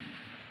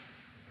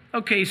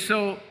Okay,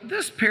 so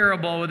this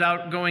parable,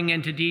 without going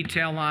into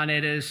detail on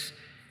it, is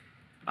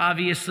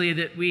obviously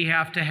that we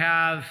have to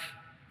have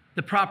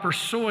the proper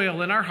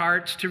soil in our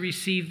hearts to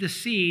receive the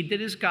seed that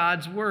is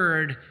God's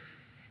word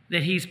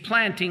that he's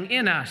planting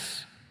in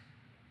us.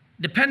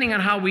 Depending on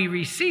how we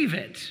receive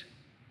it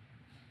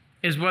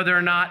is whether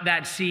or not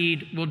that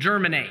seed will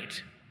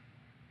germinate.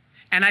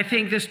 And I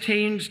think this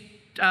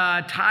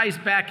ties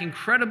back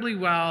incredibly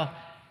well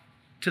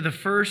to the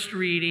first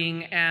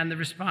reading and the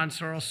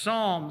responsorial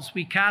psalms.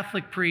 We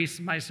Catholic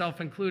priests,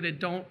 myself included,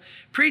 don't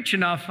preach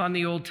enough on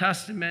the Old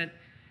Testament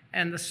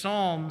and the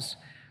Psalms,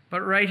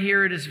 but right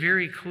here it is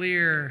very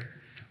clear.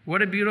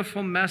 What a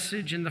beautiful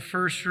message in the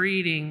first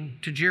reading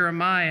to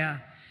Jeremiah.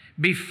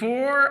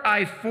 Before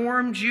I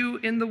formed you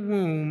in the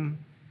womb,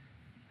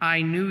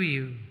 I knew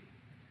you.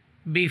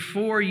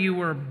 Before you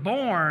were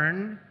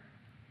born,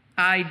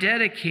 I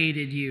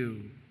dedicated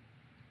you.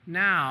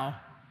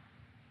 Now,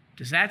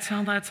 does that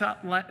sound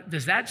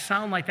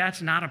like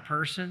that's not a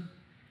person?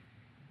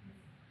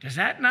 Does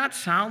that not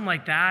sound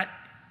like that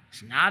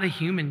is not a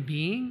human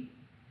being?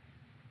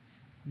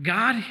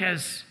 God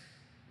has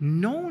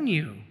known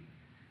you.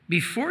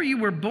 Before you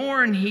were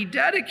born, he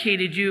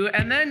dedicated you.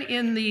 And then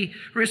in the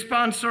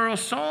responsorial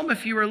psalm,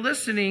 if you were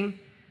listening,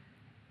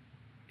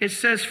 it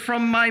says,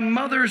 from my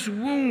mother's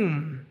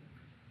womb,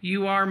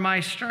 you are my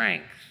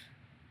strength.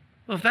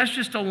 Well, if that's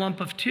just a lump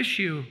of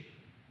tissue,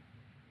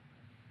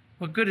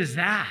 what good is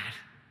that?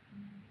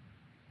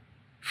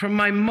 From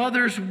my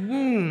mother's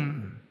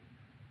womb,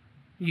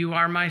 you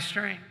are my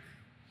strength.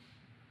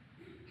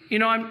 You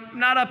know, I'm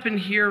not up in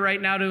here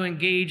right now to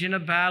engage in a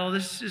battle.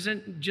 This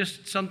isn't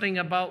just something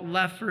about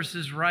left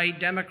versus right,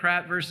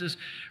 Democrat versus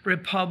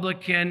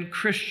Republican,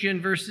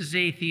 Christian versus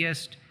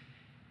atheist.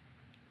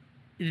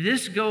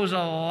 This goes a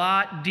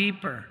lot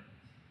deeper.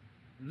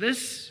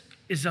 This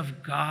is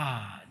of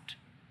God.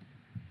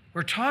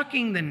 We're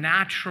talking the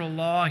natural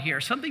law here,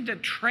 something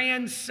that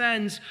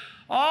transcends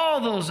all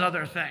those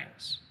other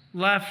things.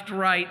 Left,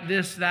 right,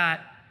 this,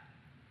 that.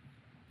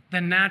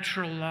 The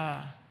natural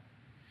law.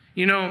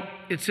 You know,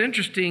 it's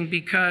interesting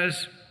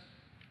because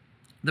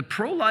the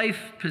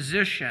pro-life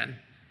position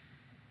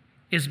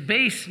is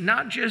based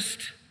not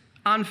just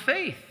on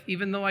faith,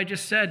 even though I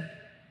just said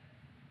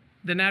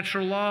the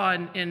natural law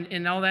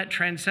and all that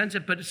transcends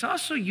it, but it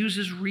also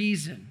uses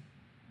reason,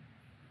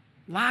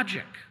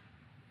 logic.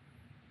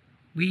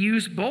 We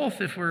use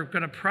both if we're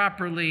going to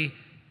properly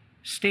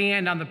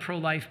stand on the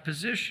pro-life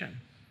position.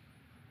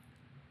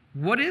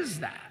 What is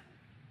that?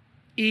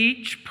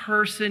 Each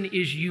person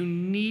is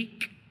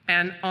unique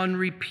and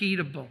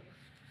unrepeatable.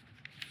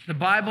 The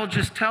Bible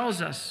just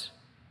tells us,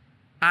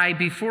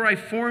 before I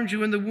formed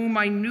you in the womb,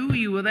 I knew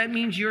you. Well, that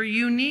means you're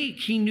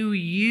unique. He knew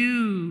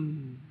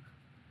you,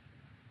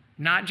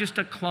 not just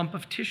a clump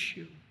of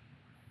tissue.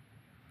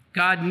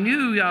 God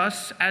knew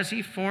us as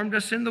he formed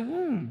us in the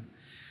womb.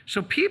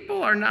 So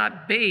people are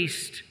not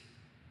based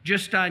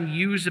just on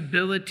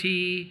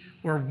usability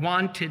or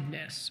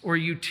wantedness or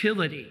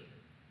utility.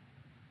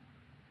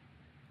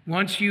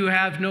 Once you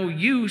have no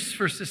use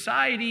for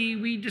society,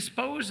 we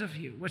dispose of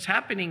you. What's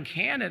happening in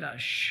Canada?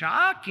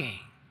 Shocking.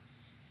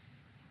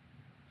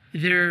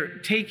 They're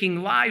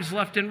taking lives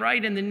left and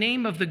right in the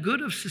name of the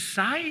good of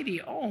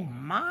society. Oh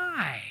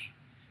my.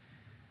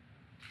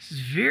 This is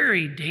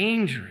very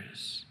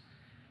dangerous.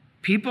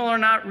 People are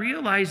not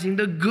realizing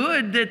the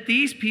good that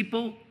these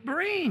people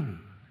bring.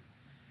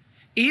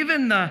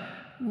 Even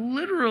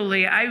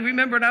literally, I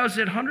remember when I was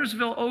at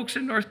Huntersville Oaks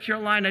in North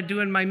Carolina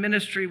doing my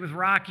ministry with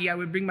Rocky, I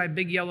would bring my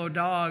big yellow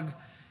dog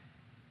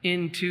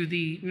into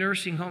the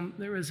nursing home.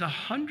 There was a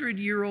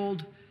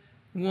 100-year-old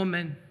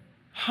woman,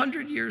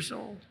 100 years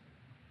old.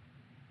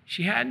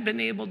 She hadn't been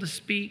able to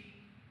speak,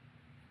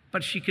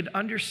 but she could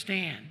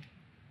understand.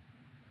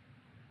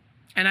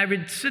 And I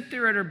would sit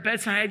there at her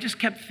bedside. I just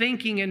kept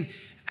thinking, and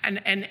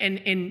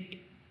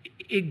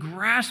it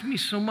grasped me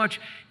so much.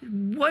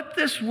 What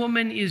this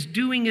woman is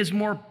doing is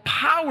more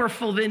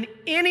powerful than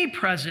any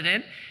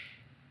president,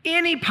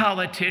 any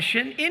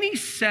politician, any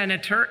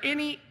senator,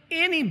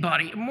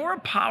 anybody. More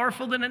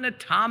powerful than an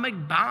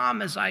atomic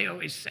bomb, as I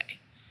always say.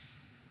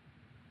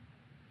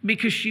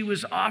 Because she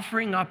was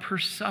offering up her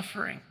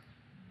suffering.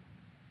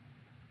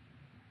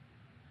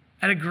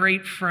 I had a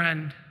great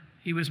friend.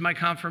 He was my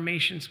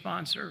confirmation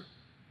sponsor.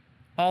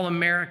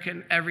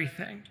 All-American,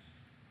 everything.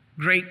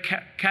 Great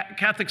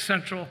Catholic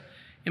Central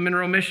in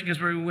Monroe, Michigan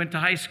is where we went to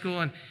high school,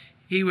 and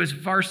he was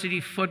varsity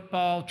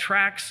football,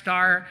 track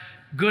star,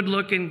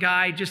 good-looking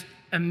guy, just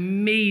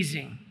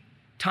amazing.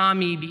 Tom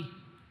Eby.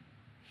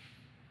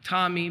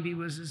 Tom Eby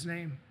was his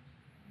name.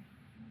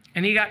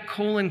 And he got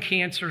colon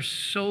cancer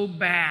so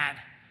bad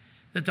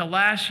that the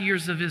last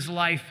years of his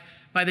life,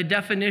 by the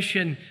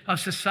definition of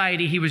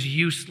society, he was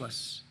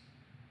useless.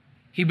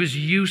 He was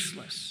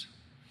useless.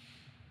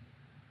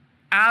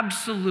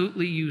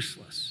 Absolutely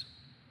useless.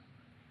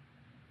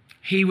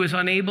 He was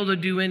unable to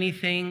do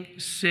anything,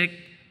 sick,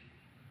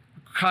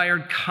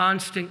 required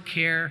constant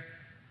care,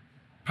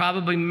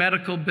 probably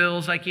medical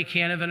bills like you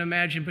can't even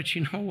imagine. But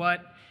you know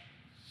what?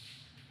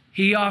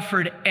 He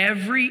offered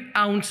every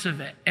ounce of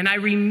it. And I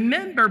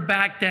remember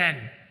back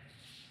then,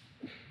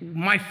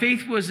 my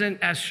faith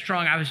wasn't as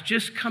strong. I was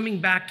just coming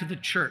back to the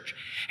church.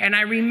 And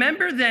I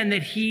remember then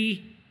that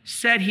he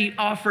said he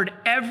offered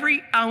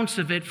every ounce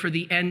of it for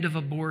the end of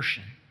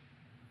abortion,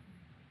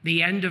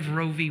 the end of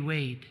Roe v.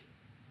 Wade.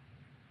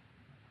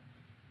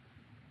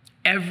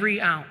 Every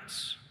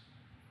ounce.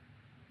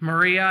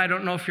 Maria, I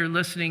don't know if you're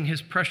listening,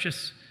 his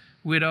precious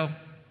widow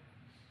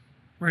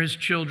or his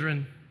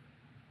children.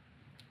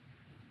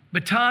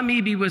 But Tom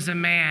Eby was a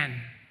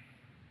man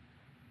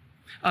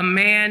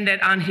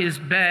that on his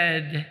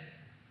bed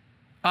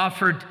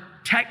offered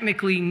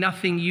technically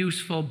nothing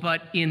useful,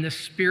 but in the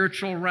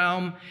spiritual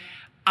realm,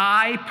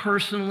 I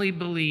personally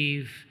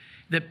believe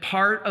that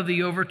part of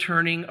the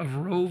overturning of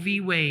Roe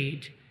v.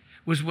 Wade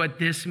was what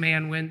this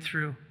man went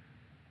through.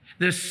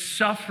 The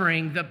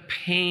suffering, the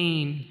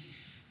pain,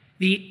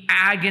 the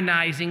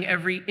agonizing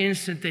every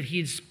instant that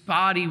his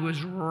body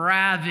was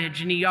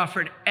ravaged, and he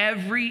offered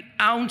every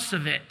ounce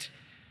of it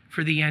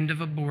for the end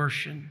of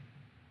abortion.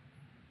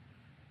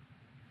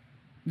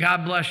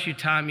 God bless you,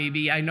 Tom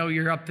Eby. I know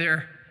you're up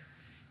there,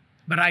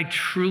 but I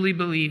truly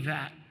believe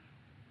that.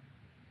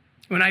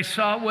 When I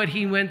saw what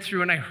he went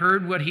through and I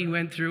heard what he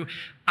went through,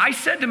 I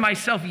said to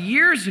myself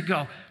years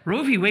ago,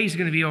 Roe v. Wade is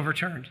going to be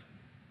overturned.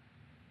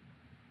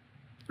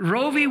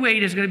 Roe v.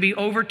 Wade is going to be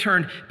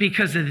overturned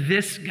because of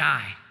this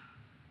guy.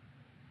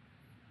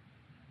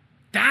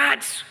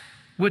 That's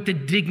what the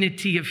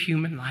dignity of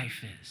human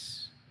life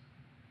is.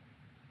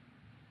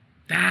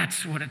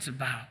 That's what it's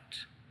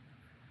about.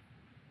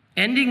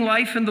 Ending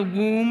life in the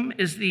womb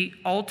is the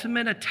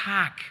ultimate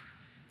attack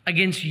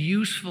against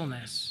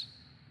usefulness,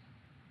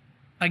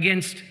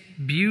 against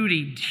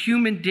beauty,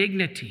 human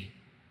dignity.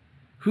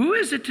 Who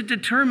is it to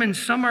determine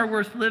some are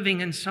worth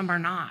living and some are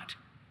not?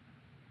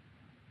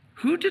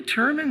 Who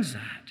determines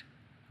that?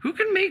 Who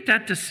can make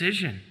that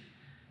decision?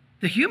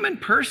 The human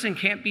person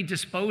can't be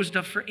disposed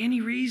of for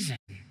any reason.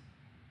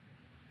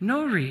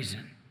 No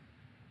reason.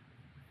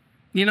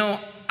 You know,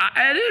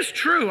 it is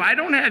true.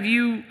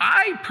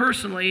 I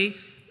personally,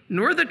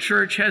 nor the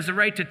church has the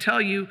right to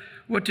tell you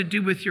what to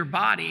do with your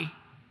body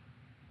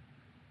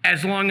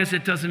as long as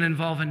it doesn't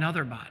involve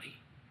another body.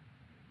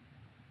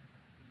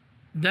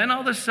 Then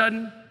all of a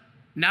sudden,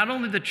 not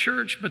only the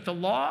church, but the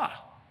law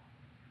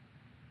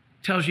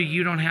tells you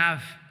you don't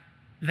have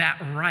that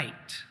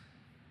right.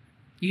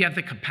 You have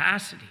the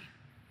capacity.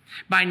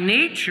 By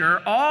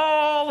nature,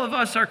 all of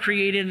us are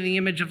created in the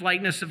image of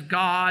likeness of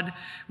God.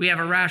 We have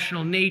a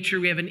rational nature.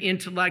 We have an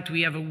intellect.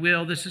 We have a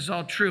will. This is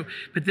all true.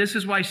 But this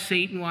is why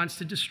Satan wants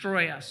to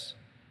destroy us,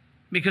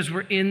 because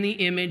we're in the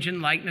image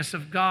and likeness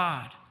of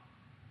God.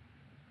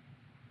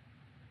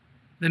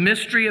 The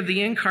mystery of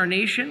the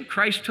incarnation,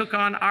 Christ took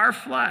on our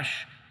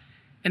flesh,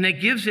 and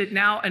that gives it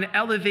now an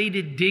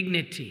elevated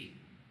dignity.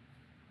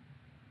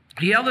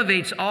 He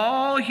elevates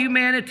all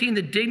humanity and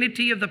the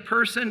dignity of the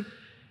person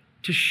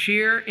to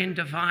share in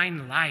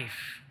divine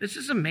life. This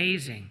is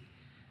amazing.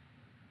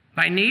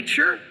 By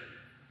nature,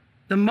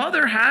 the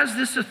mother has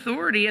this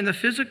authority and the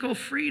physical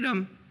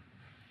freedom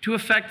to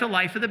affect the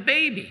life of the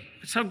baby.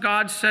 That's how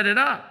God set it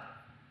up.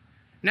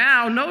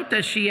 Now, note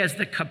that she has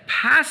the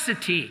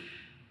capacity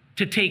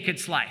to take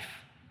its life,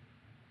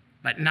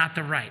 but not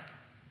the right.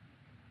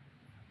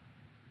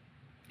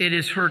 It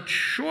is her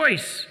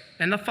choice,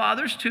 and the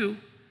father's too,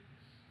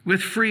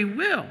 with free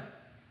will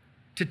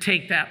to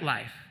take that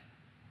life.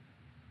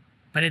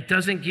 But it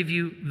doesn't give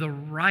you the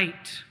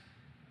right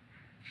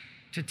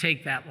to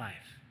take that life.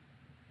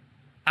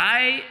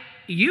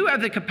 You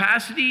have the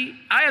capacity,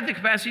 I have the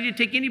capacity to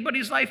take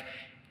anybody's life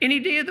any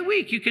day of the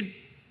week. You could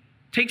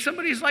take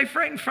somebody's life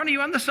right in front of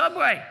you on the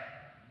subway.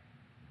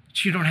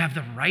 But you don't have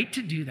the right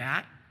to do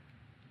that.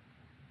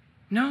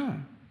 No.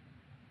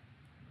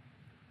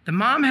 The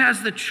mom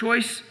has the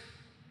choice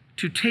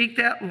to take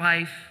that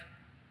life,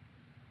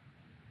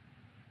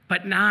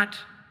 but not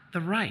the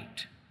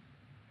right.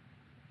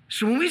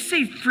 So when we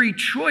say free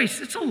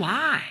choice, it's a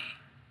lie.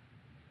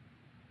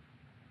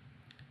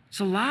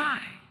 It's a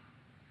lie.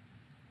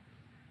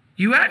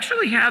 You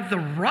actually have the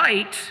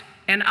right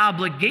and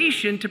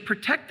obligation to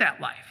protect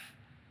that life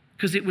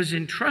because it was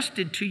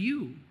entrusted to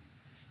you.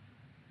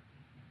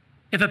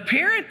 If a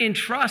parent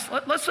entrusts,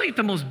 let's take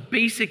the most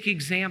basic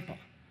example,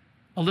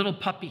 a little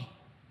puppy.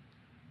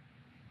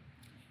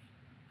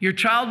 Your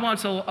child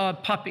wants a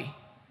puppy.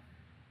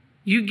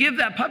 You give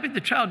that puppy to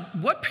the child.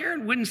 What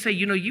parent wouldn't say,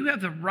 you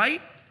have the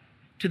right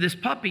to this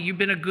puppy. You've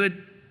been a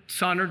good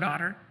son or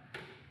daughter.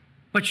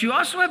 But you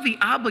also have the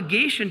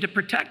obligation to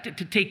protect it,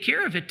 to take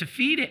care of it, to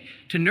feed it,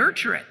 to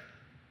nurture it,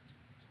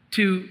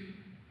 to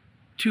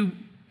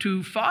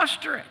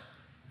foster it.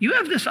 You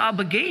have this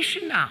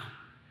obligation now.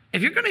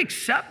 If you're going to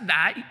accept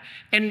that,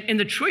 and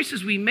the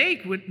choices we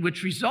make,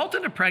 which result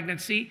in a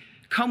pregnancy,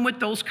 come with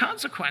those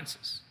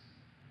consequences.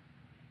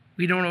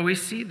 We don't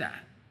always see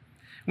that.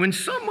 When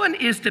someone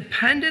is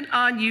dependent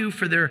on you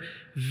for their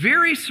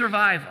very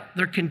survival,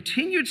 their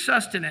continued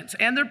sustenance,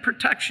 and their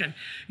protection,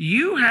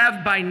 you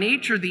have by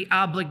nature the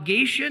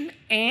obligation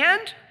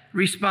and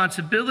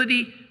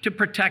responsibility to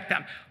protect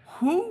them.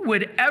 who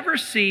would ever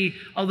see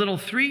a little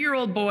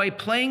 3-year-old boy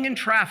playing in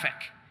traffic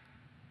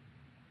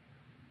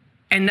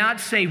and not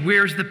say,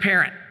 where's the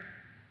parent?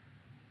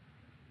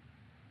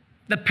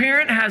 The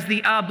parent has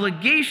the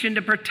obligation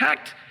to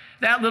protect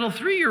that little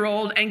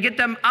 3-year-old and get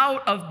them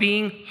out of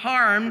being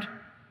harmed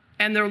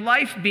and their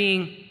life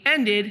being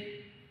ended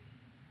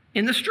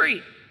in the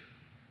street.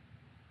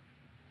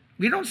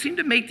 We don't seem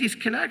to make these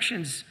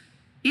connections.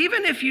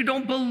 Even if you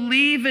don't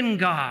believe in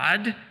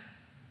God,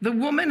 the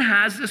woman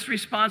has this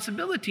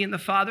responsibility, and the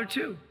father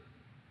too.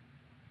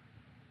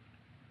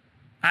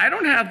 I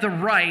don't have the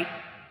right,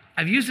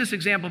 I've used this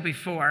example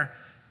before,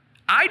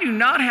 I do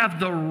not have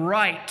the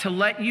right to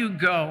let you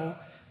go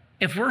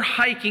if we're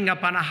hiking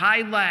up on a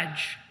high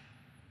ledge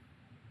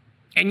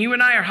and you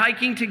and I are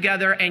hiking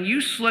together and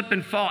you slip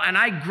and fall and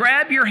I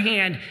grab your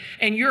hand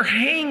and you're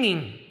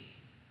hanging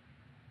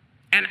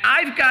and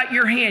I've got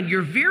your hand.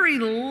 Your very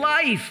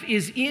life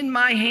is in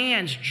my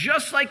hands,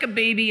 just like a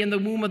baby in the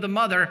womb of the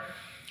mother.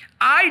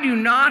 I do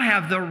not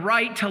have the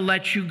right to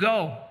let you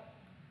go.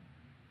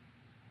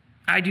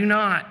 I do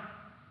not.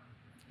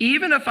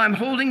 Even if I'm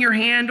holding your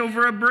hand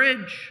over a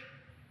bridge,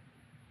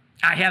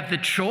 I have the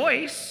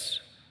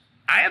choice.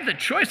 I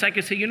I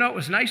could say, you know, it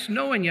was nice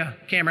knowing you,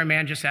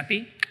 cameraman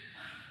Giuseppe,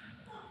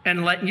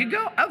 and letting you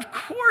go. Of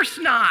course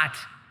not.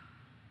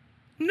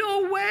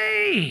 No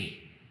way.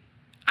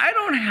 I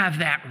don't have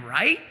that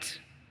right.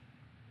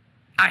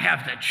 I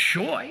have the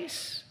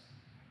choice.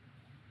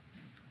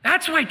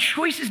 That's why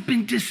choice has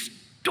been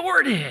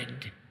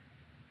distorted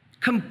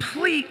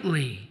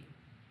completely.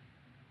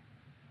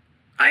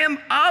 I am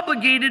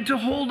obligated to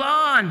hold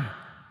on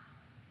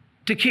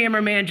to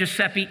cameraman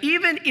Giuseppe,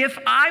 even if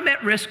I'm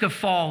at risk of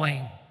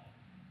falling.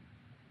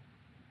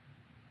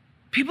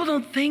 People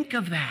don't think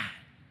of that.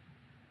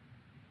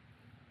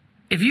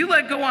 If you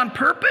let go on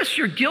purpose,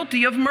 you're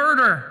guilty of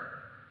murder.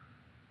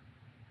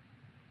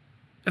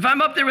 If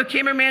I'm up there with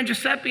cameraman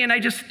Giuseppe and I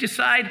just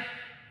decide,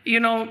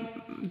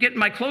 getting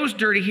my clothes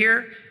dirty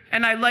here,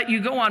 and I let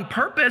you go on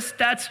purpose,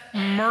 that's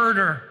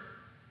murder.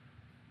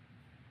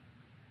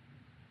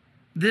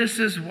 This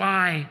is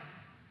why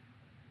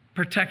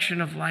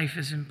protection of life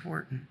is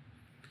important.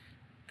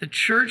 The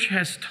church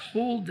has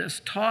told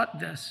this, taught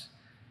this.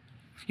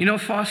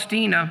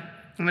 Faustina,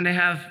 I'm going to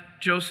have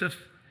Joseph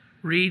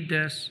read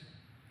this,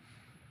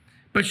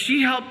 but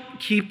she helped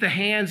keep the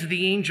hands of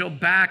the angel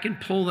back in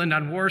Poland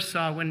on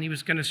Warsaw when he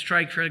was going to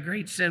strike for a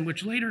great sin,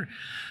 which later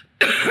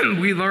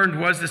we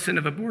learned was the sin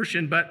of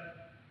abortion. But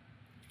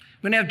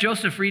I'm going to have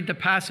Joseph read the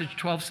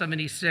passage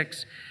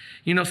 1276.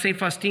 St.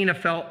 Faustina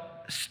felt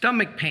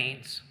stomach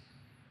pains.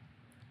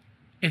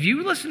 If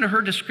you listen to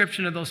her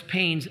description of those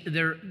pains,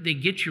 they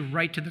get you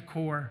right to the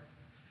core.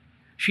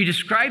 She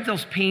described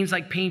those pains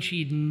like pains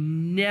she'd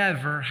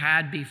never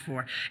had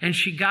before. And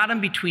she got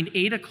them between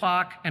 8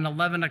 o'clock and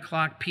 11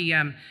 o'clock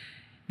p.m.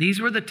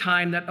 These were the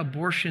time that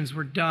abortions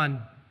were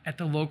done at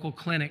the local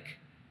clinic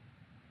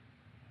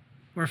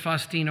where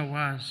Faustina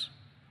was.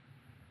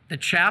 The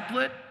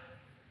chaplet,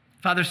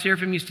 Father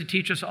Seraphim used to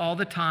teach us all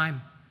the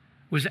time,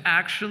 was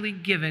actually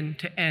given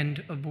to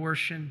end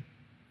abortion.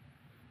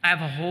 I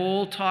have a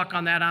whole talk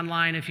on that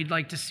online if you'd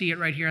like to see it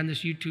right here on this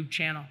YouTube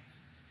channel,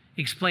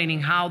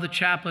 explaining how the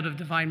Chaplet of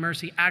Divine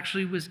Mercy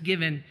actually was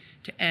given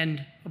to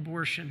end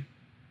abortion.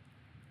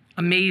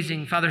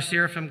 Amazing. Father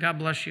Seraphim, God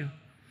bless you.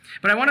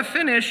 But I want to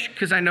finish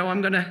because I know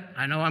I'm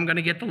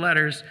gonna get the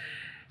letters.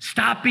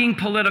 Stop being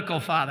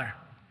political, Father.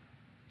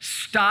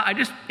 Stop. I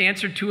just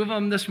answered 2 of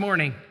them this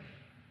morning.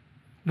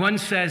 One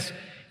says,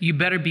 you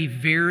better be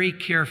very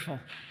careful.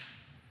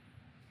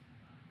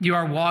 You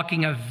are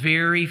walking a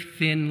very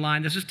thin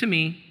line. This is to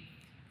me.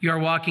 You are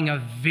walking a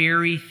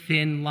very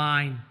thin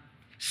line.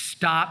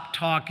 Stop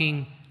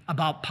talking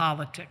about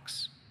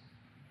politics.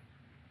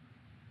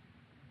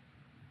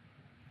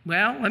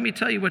 Well, let me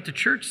tell you what the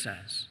church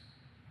says.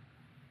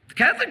 The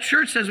Catholic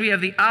Church says we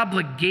have the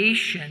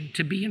obligation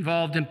to be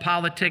involved in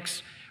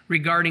politics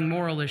regarding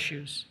moral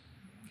issues.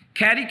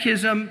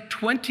 Catechism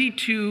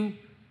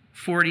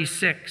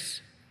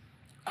 2246,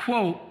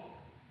 quote,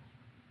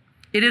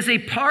 "It is a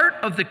part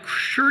of the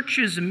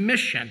church's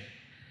mission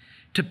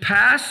to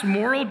pass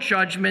moral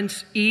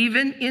judgments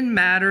even in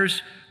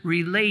matters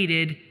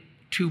related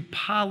to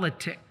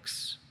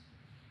politics.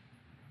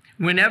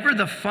 Whenever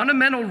the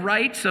fundamental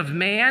rights of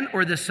man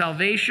or the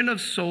salvation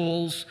of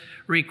souls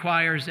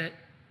requires it."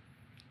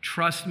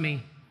 Trust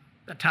me,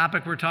 the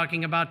topic we're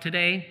talking about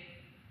today,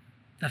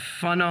 the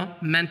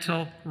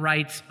fundamental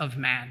rights of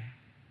man,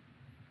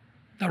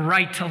 the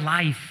right to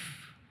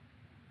life.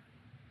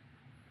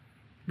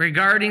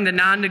 Regarding the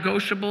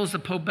non-negotiables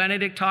that Pope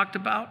Benedict talked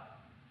about,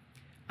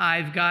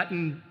 I've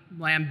gotten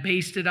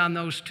lambasted on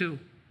those too.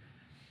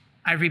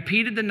 I've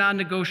repeated the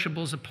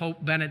non-negotiables of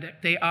Pope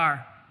Benedict. They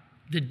are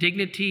the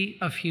dignity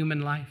of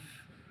human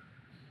life,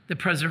 the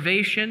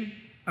preservation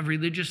of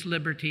religious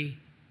liberty,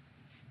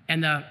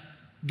 and the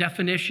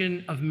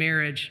definition of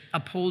marriage,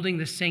 upholding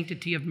the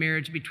sanctity of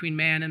marriage between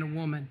man and a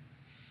woman.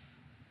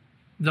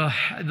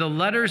 The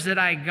letters that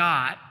I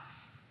got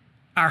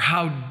are,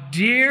 how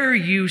dare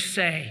you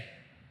say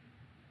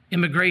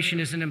Immigration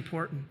isn't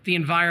important. The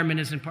environment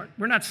is important.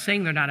 We're not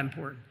saying they're not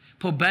important.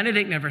 Pope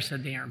Benedict never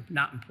said they are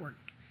not important.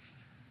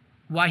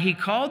 Why he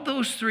called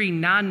those three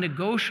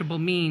non-negotiable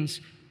means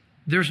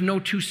there's no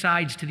two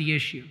sides to the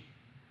issue.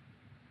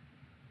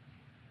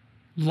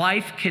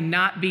 Life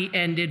cannot be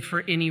ended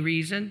for any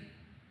reason.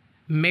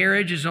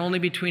 Marriage is only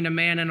between a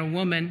man and a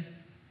woman,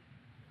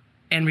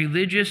 and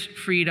religious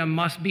freedom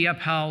must be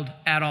upheld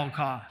at all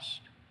costs.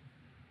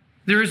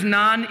 There is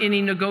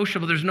any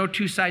negotiable. There's no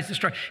two sides to the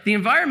story. The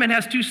environment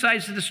has two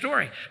sides to the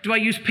story. Do I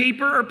use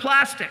paper or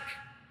plastic?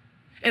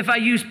 If I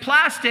use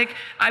plastic,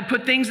 I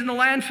put things in the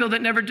landfill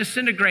that never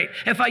disintegrate.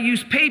 If I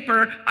use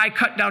paper, I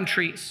cut down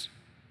trees.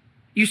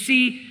 You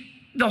see,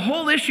 the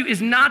whole issue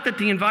is not that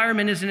the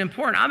environment isn't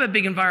important. I'm a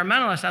big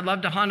environmentalist. I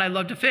love to hunt. I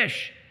love to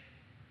fish.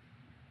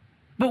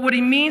 But what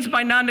he means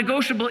by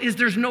non-negotiable is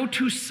there's no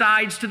two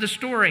sides to the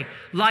story.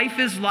 Life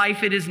is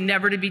life. It is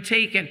never to be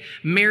taken.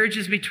 Marriage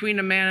is between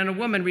a man and a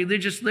woman.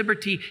 Religious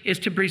liberty is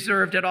to be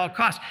preserved at all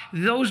costs.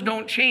 Those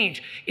don't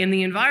change. In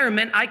the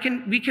environment,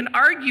 we can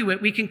argue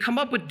it. We can come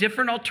up with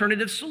different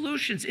alternative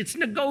solutions. It's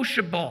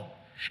negotiable.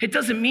 It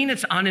doesn't mean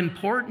it's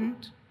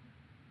unimportant.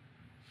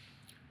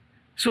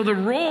 So the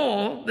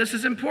role, this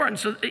is important.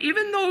 So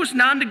even those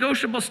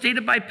non-negotiables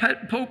stated by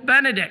Pope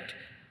Benedict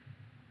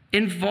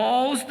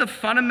involves the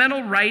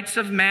fundamental rights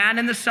of man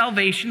and the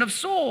salvation of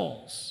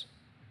souls.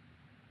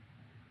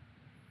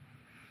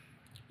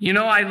 You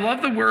know, I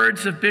love the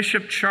words of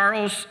Bishop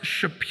Charles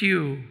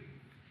Chaput.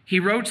 He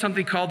wrote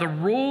something called The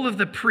Role of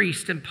the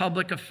Priest in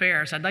Public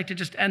Affairs. I'd like to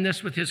just end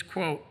this with his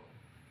quote.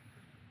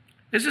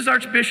 This is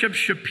Archbishop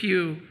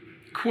Chaput,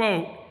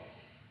 quote,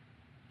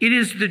 "It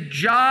is the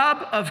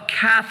job of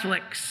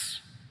Catholics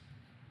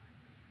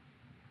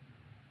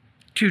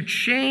to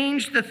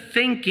change the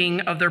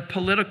thinking of their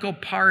political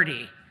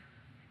party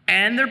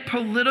and their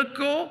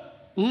political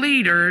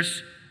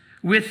leaders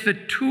with the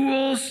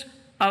tools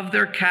of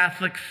their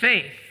Catholic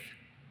faith."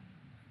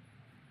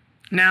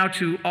 Now,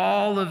 to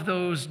all of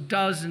those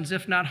dozens,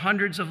 if not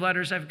hundreds of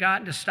letters I've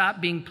gotten to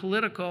stop being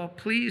political,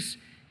 please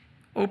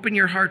open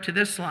your heart to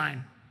this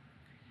line.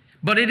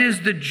 "But it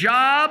is the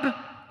job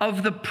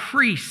of the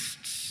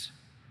priests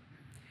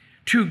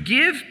to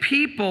give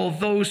people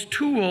those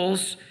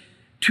tools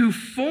to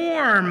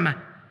form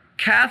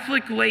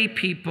Catholic lay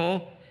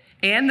people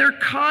and their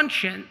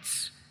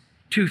conscience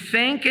to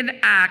think and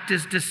act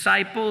as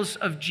disciples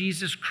of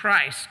Jesus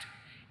Christ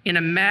in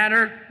a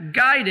manner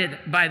guided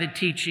by the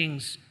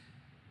teachings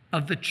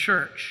of the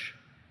church."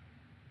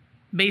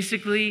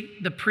 Basically,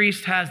 the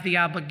priest has the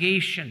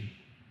obligation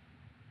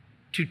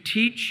to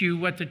teach you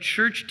what the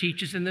church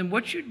teaches, and then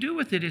what you do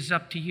with it is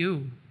up to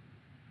you.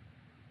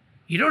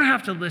 You don't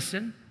have to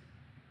listen.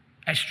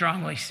 I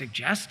strongly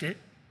suggest it,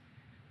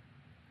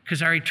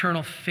 because our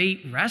eternal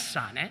fate rests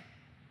on it.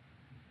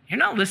 You're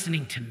not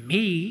listening to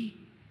me.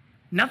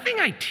 Nothing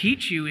I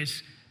teach you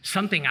is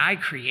something I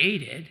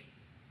created.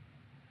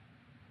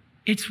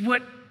 It's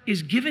what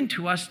is given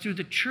to us through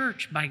the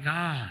church by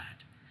God.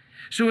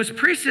 So as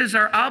priests, it's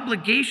our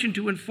obligation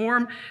to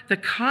inform the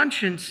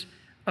conscience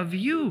of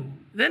you.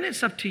 Then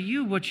it's up to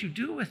you what you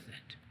do with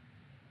it.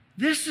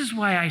 This is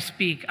why I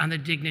speak on the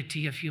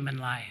dignity of human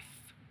life.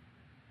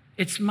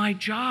 It's my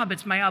job,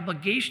 it's my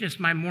obligation, it's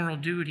my moral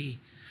duty.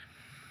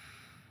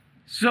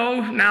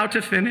 So now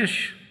to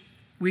finish,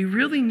 we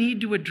really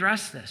need to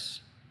address this.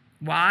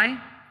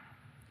 Why?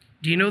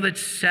 Do you know that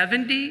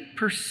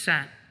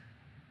 70%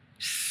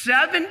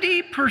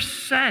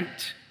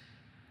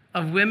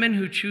 of women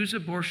who choose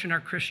abortion are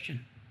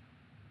Christian?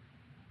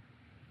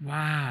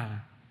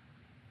 Wow.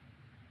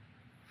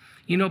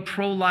 You know,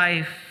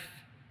 pro-life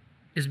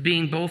is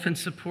being both in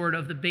support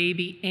of the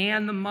baby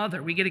and the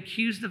mother. We get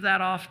accused of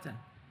that often.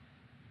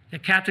 The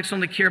Catholics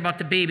only care about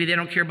the baby, they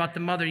don't care about the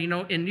mother. You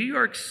know, in New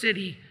York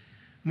City,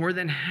 more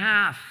than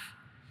half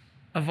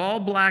of all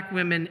black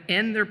women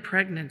end their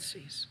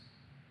pregnancies.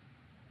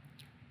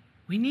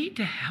 We need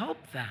to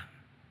help them.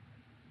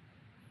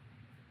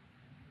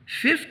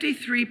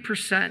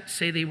 53%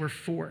 say they were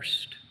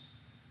forced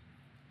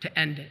to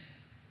end it.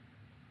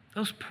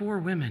 Those poor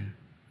women.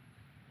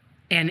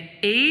 And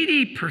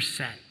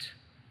 80%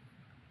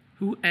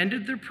 who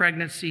ended their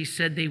pregnancy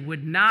said they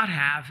would not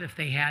have if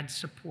they had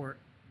support.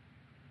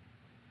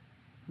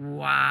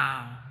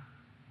 Wow.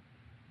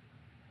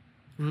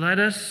 Let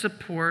us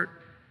support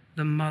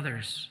the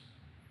mothers.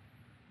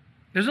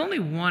 There's only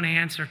one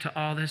answer to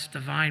all this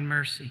divine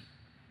mercy.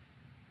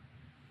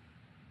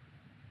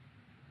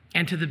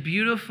 And to the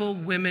beautiful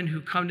women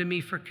who come to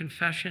me for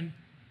confession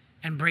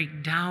and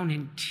break down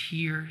in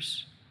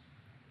tears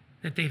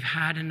that they've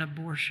had an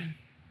abortion.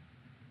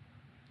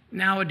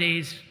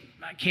 Nowadays,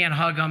 I can't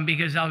hug them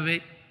because I'll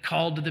be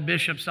called to the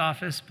bishop's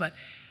office, but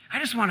I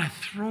just want to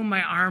throw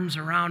my arms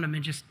around them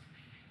and just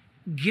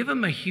give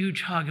them a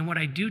huge hug. And what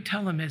I do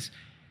tell them is,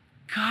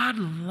 God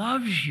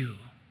loves you.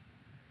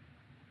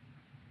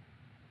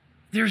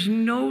 There's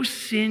no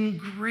sin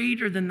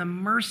greater than the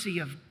mercy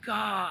of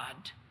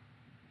God.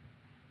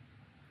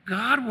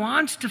 God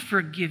wants to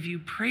forgive you.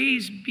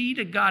 Praise be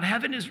to God.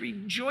 Heaven is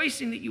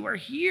rejoicing that you are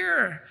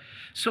here.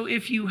 So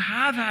if you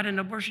have had an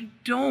abortion,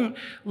 don't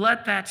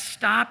let that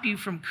stop you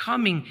from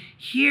coming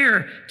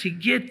here to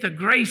get the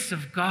grace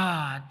of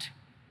God.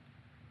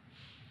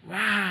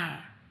 Wow.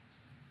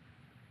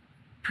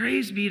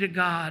 Praise be to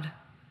God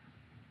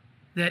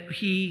that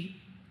he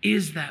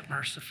is that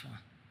merciful.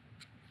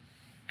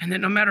 And that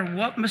no matter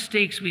what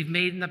mistakes we've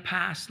made in the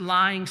past,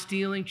 lying,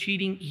 stealing,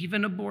 cheating,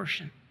 even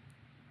abortion,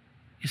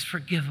 is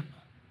forgivable.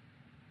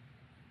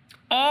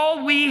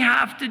 All we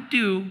have to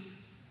do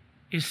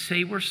is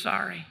say we're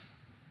sorry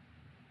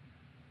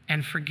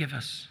and forgive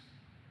us.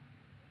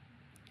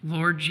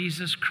 Lord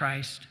Jesus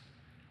Christ,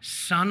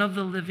 Son of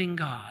the living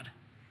God,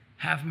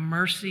 have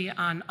mercy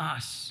on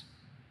us,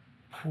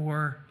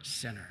 poor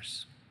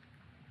sinners.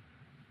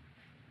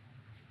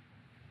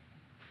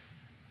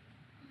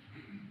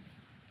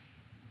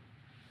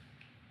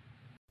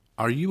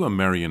 Are you a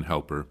Marian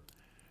helper?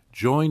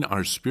 Join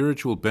our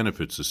Spiritual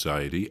Benefit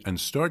Society and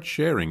start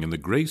sharing in the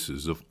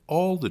graces of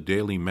all the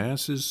daily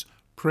masses,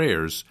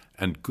 prayers,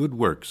 and good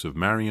works of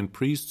Marian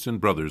priests and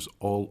brothers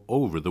all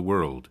over the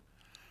world.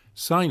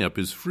 Sign up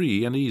is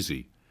free and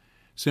easy.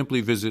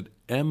 Simply visit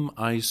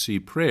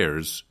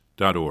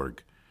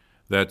micprayers.org.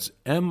 That's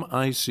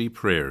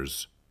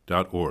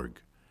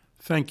micprayers.org.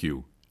 Thank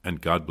you,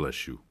 and God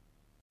bless you.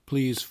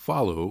 Please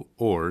follow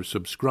or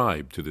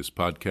subscribe to this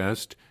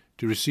podcast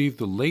to receive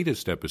the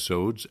latest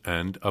episodes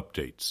and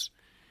updates.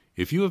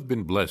 If you have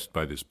been blessed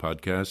by this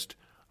podcast,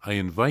 I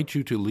invite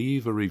you to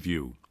leave a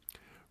review.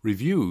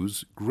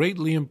 Reviews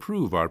greatly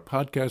improve our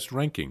podcast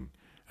ranking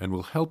and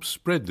will help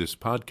spread this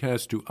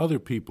podcast to other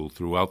people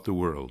throughout the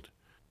world.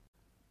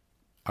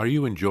 Are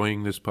you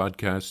enjoying this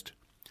podcast?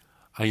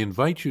 I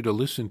invite you to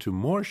listen to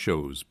more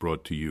shows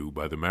brought to you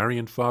by the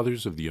Marian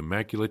Fathers of the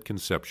Immaculate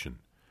Conception.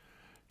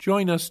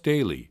 Join us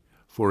daily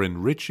for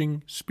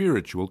enriching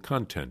spiritual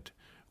content,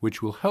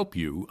 which will help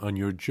you on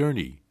your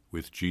journey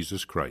with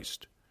Jesus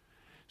Christ.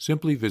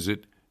 Simply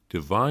visit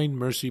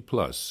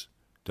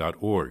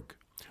DivineMercyPlus.org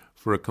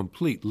for a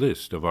complete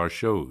list of our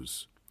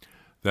shows.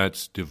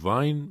 That's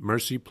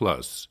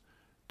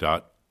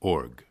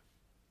DivineMercyPlus.org.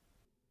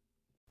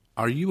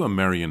 Are you a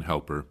Marian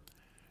helper?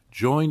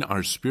 Join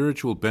our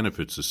Spiritual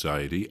Benefit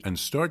Society and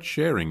start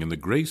sharing in the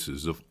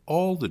graces of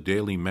all the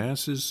daily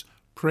masses,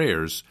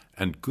 prayers,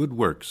 and good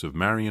works of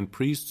Marian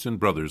priests and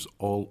brothers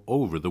all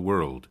over the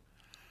world.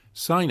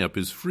 Sign up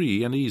is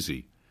free and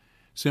easy.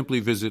 Simply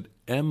visit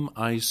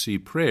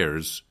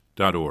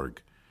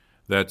micprayers.org.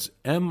 That's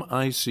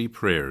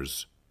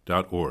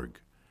micprayers.org.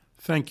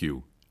 Thank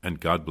you, and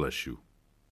God bless you.